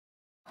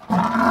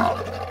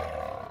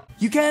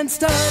You can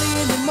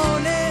study in the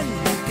morning,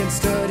 you can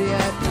study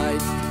at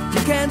night.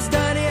 You can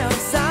study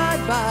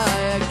outside by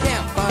a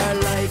campfire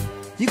light.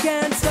 You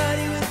can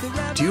study with the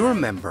Rabbi. Do you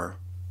remember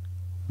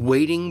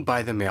waiting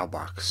by the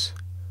mailbox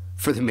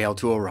for the mail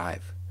to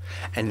arrive?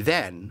 And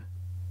then,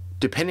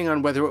 depending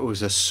on whether it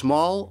was a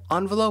small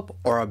envelope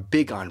or a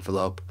big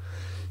envelope,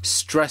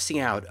 stressing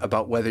out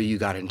about whether you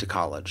got into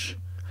college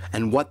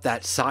and what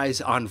that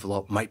size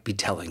envelope might be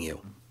telling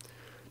you.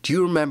 Do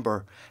you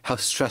remember how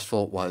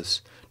stressful it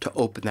was to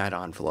open that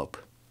envelope?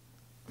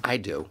 I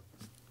do.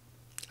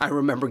 I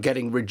remember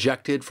getting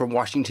rejected from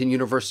Washington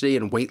University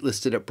and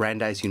waitlisted at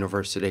Brandeis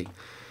University.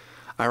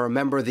 I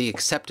remember the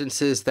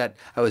acceptances that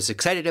I was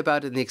excited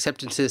about and the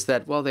acceptances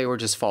that, well, they were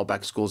just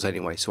fallback schools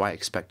anyway, so I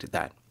expected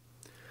that.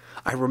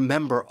 I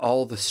remember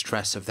all the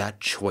stress of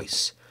that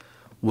choice.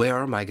 Where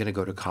am I going to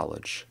go to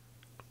college?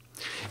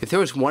 If there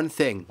was one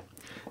thing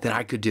that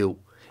I could do,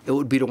 it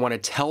would be to want to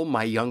tell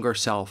my younger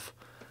self,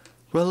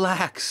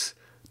 relax,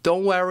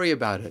 don't worry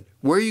about it.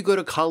 Where you go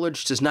to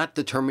college does not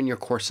determine your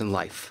course in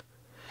life.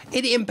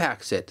 It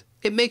impacts it.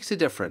 It makes a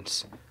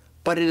difference.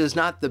 But it is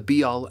not the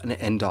be-all and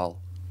end-all.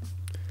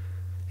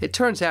 It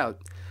turns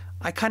out,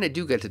 I kind of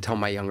do get to tell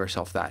my younger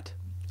self that.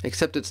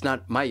 Except it's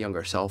not my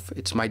younger self,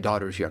 it's my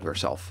daughter's younger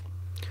self.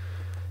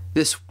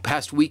 This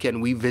past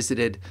weekend, we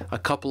visited a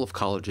couple of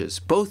colleges,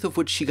 both of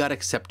which she got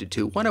accepted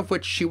to, one of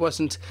which she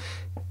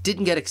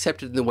didn't get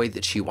accepted in the way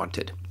that she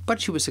wanted, but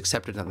she was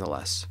accepted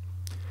nonetheless.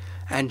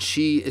 And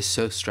she is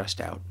so stressed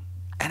out.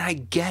 And I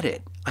get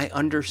it. I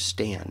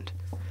understand.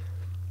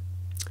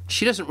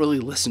 She doesn't really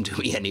listen to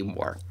me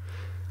anymore.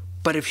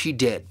 But if she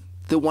did,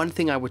 the one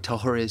thing I would tell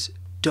her is,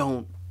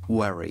 don't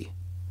worry.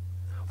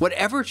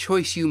 Whatever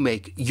choice you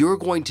make, you're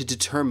going to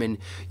determine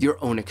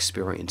your own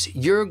experience.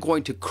 You're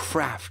going to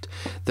craft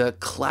the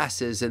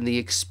classes and the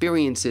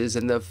experiences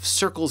and the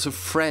circles of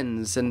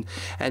friends and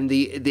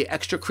the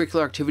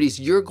extracurricular activities.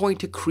 You're going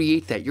to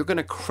create that. You're going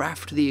to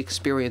craft the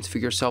experience for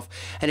yourself.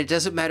 And it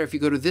doesn't matter if you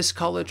go to this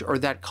college or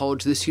that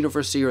college, this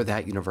university or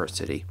that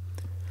university.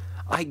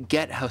 I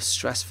get how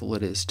stressful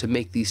it is to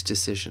make these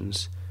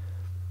decisions.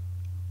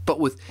 But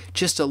with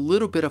just a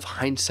little bit of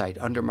hindsight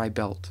under my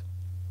belt,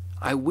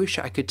 I wish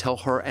I could tell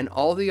her and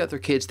all the other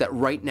kids that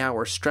right now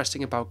are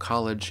stressing about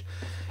college,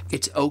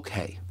 it's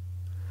okay.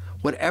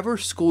 Whatever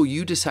school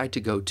you decide to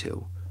go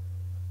to,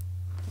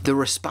 the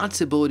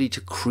responsibility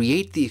to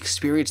create the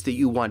experience that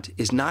you want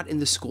is not in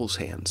the school's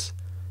hands.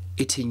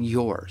 It's in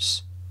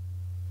yours.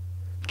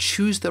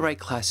 Choose the right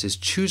classes,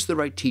 choose the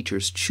right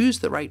teachers, choose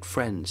the right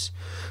friends,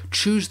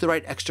 choose the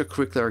right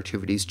extracurricular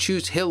activities,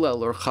 choose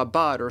Hillel or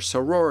Chabad or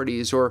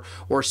sororities or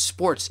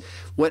sports.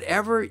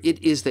 Whatever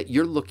it is that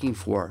you're looking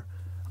for,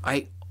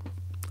 I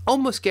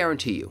almost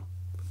guarantee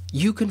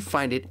you can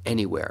find it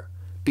anywhere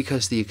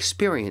because the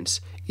experience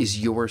is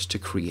yours to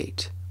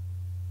create.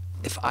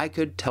 If I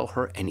could tell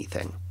her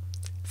anything,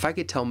 if I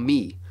could tell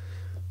me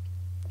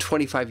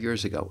 25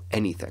 years ago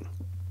anything,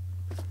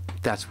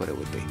 that's what it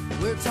would be.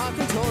 We're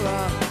talking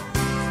Torah.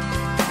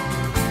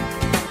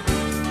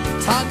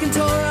 Talking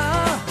Torah.